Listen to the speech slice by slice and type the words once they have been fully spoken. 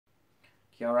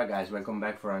Alright guys, welcome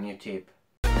back for a new tip.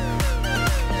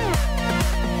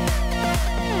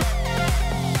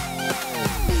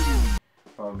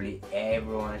 Probably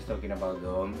everyone is talking about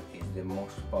Dome. It's the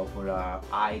most popular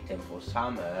item for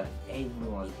summer.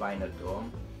 Everyone's buying a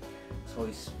Dome, so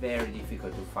it's very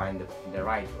difficult to find the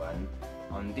right one.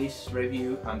 On this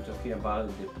review I'm talking about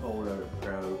the Polar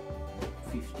Pro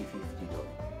FiftyFifty Dome.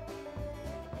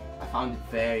 I found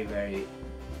it very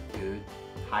good,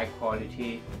 high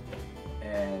quality,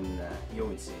 and you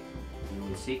will see.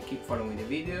 Keep following the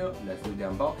video. Let's do the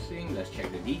unboxing, let's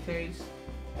check the details,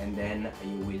 and then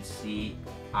you will see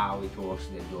how it works,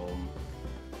 the Dome.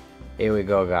 Here we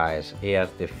go guys, here's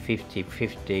the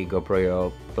FiftyFifty GoPro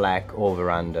Hero Black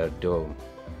Over-Under Dome.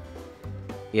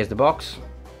 Here's the box,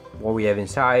 what we have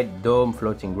inside: Dome,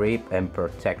 floating grip and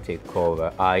protective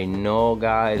cover. I know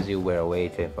guys, you were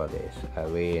waiting for this. I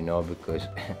really know, because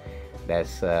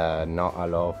there's not a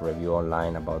lot of review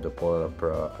online about the Polar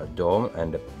Pro Dome,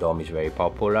 and the Dome is very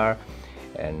popular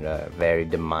and very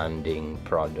demanding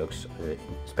products,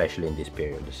 especially in this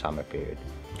period, the summer period.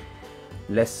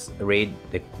 Let's read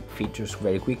the features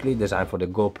very quickly. Designed for the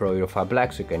GoPro HERO5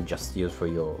 Black, so you can just use for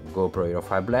your GoPro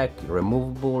HERO5 Black.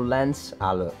 Removable lens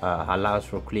allows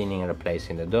for cleaning and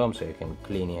replacing the Dome, so you can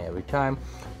clean it every time.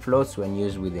 Floats when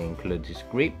used with the included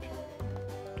grip,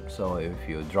 so if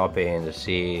you drop it in the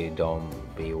sea, don't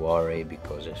be worried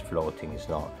because it's floating, it's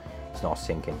not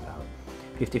sinking down.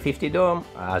 FiftyFifty Dome,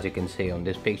 as you can see on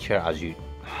this picture, as you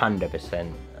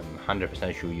 100%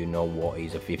 sure you know what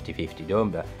is a FiftyFifty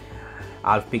Dome, but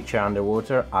half picture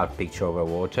underwater, half picture over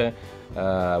water.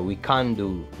 We can't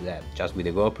do that just with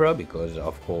the GoPro, because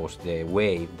of course the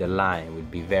wave, the line will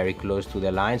be very close to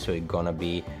the line, so it's gonna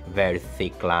be very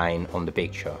thick line on the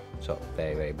picture, so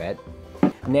very bad.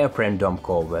 Neoprene dome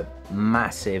cover,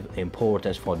 massive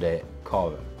importance for the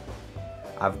cover.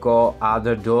 I've got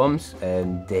other domes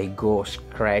and they go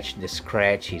scratch. The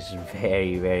scratch is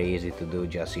very easy to do.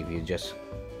 Just if you just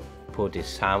put it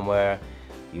somewhere,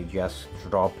 you just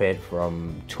drop it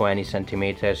from 20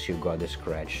 centimeters, you got the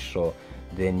scratch. So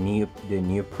the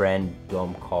neoprene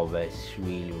dome cover is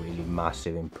really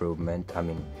massive improvement. I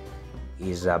mean,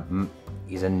 is a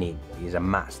need, is a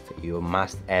must. You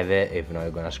must have it, if not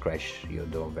you're gonna scratch your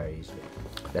dome very easily.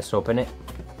 Let's open it.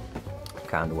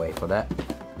 Can't wait for that.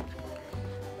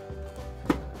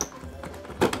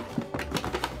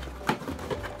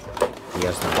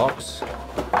 Here's the box.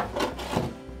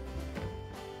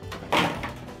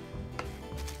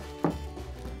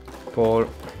 Polar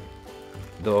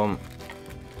Dome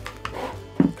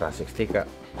classic sticker.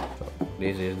 So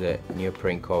this is the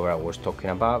neoprene cover I was talking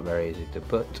about, very easy to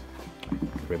put.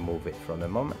 Remove it from the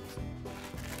moment.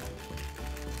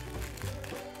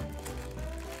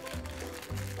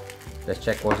 Let's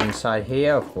check what's inside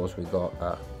here. Of course we got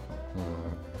a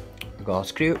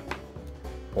screw,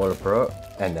 Polar Pro,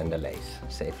 and then the lace,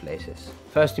 safe laces.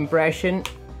 First impression,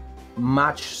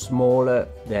 much smaller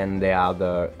than the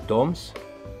other domes.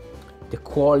 The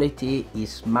quality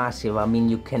is massive. I mean,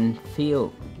 you can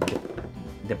feel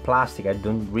the plastic. I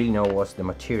don't really know what's the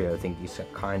material. I think it's a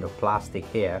kind of plastic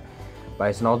here, but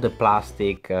it's not the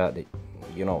plastic,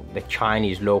 you know, the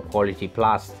Chinese low quality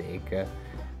plastic.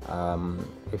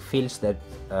 It feels that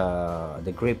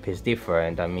the grip is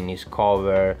different. I mean, it's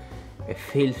cover, it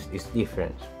feels it's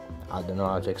different. I don't know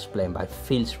how to explain, but it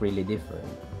feels really different.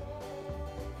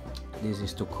 This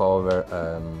is to cover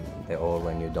the hole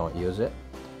when you don't use it.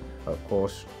 Of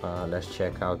course, let's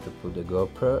check how to put the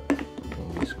GoPro.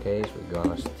 In this case, we're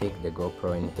gonna stick the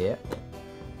GoPro in here.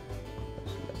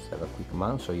 Let's have a quick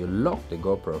mount. So you lock the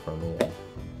GoPro from here.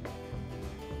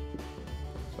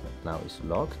 So now it's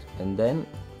locked, and then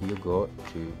you go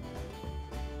to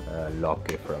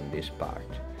lock it from this part.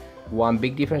 One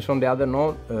big difference from the other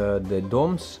the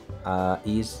domes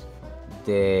is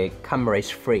the camera is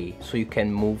free, so you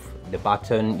can move the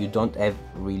button. You don't have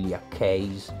really a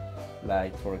case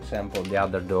like, for example, the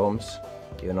other domes,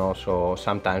 you know, so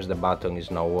sometimes the button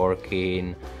is not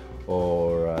working,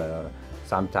 or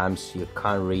sometimes you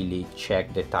can't really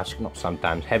check the touch, not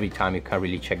sometimes, every time you can't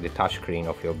really check the touch screen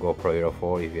of your GoPro Hero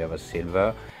 4 if you have a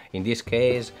silver. In this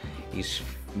case,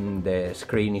 the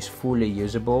screen is fully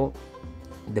usable.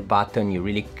 The button you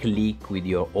really click with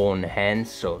your own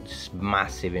hands, so it's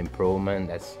massive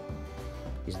improvement. It's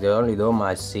the only dome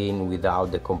I've seen without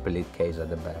the complete case at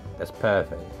the back. That's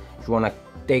perfect. If you want to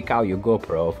take out your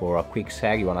GoPro for a quick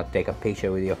sec, you want to take a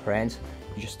picture with your friends,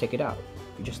 you just take it out.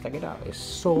 You just take it out. It's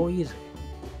so easy,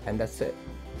 and that's it.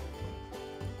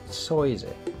 It's so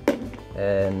easy,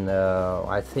 and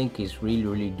I think it's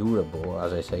really durable,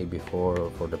 as I say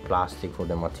before, for the plastic, for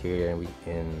the material,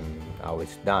 and how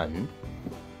it's done.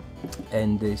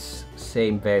 and this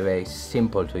same very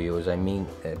simple to use. I mean,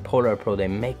 Polar Pro, they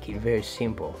make it very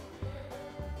simple.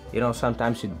 You know,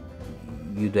 sometimes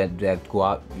you that go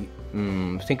out,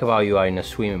 think about you are in a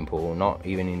swimming pool, not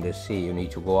even in the sea. You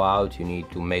need to go out, you need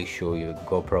to make sure your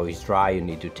GoPro is dry, you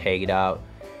need to take it out,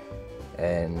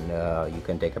 and you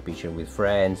can take a picture with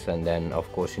friends, and then of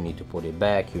course you need to put it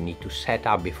back. You need to set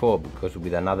up before, because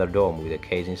with another dome with a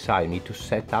case inside, you need to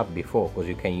set up before, because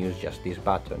you can use just this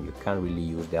button. You can't really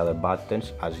use the other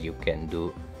buttons as you can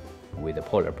do with the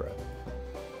Polar Pro.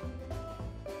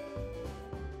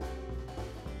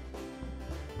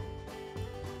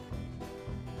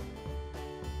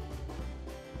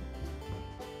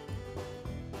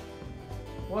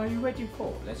 What are you waiting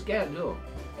for? Let's get a dome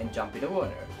and jump in the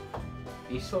water.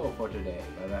 It's all for today.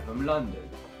 I'm from London,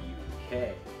 UK.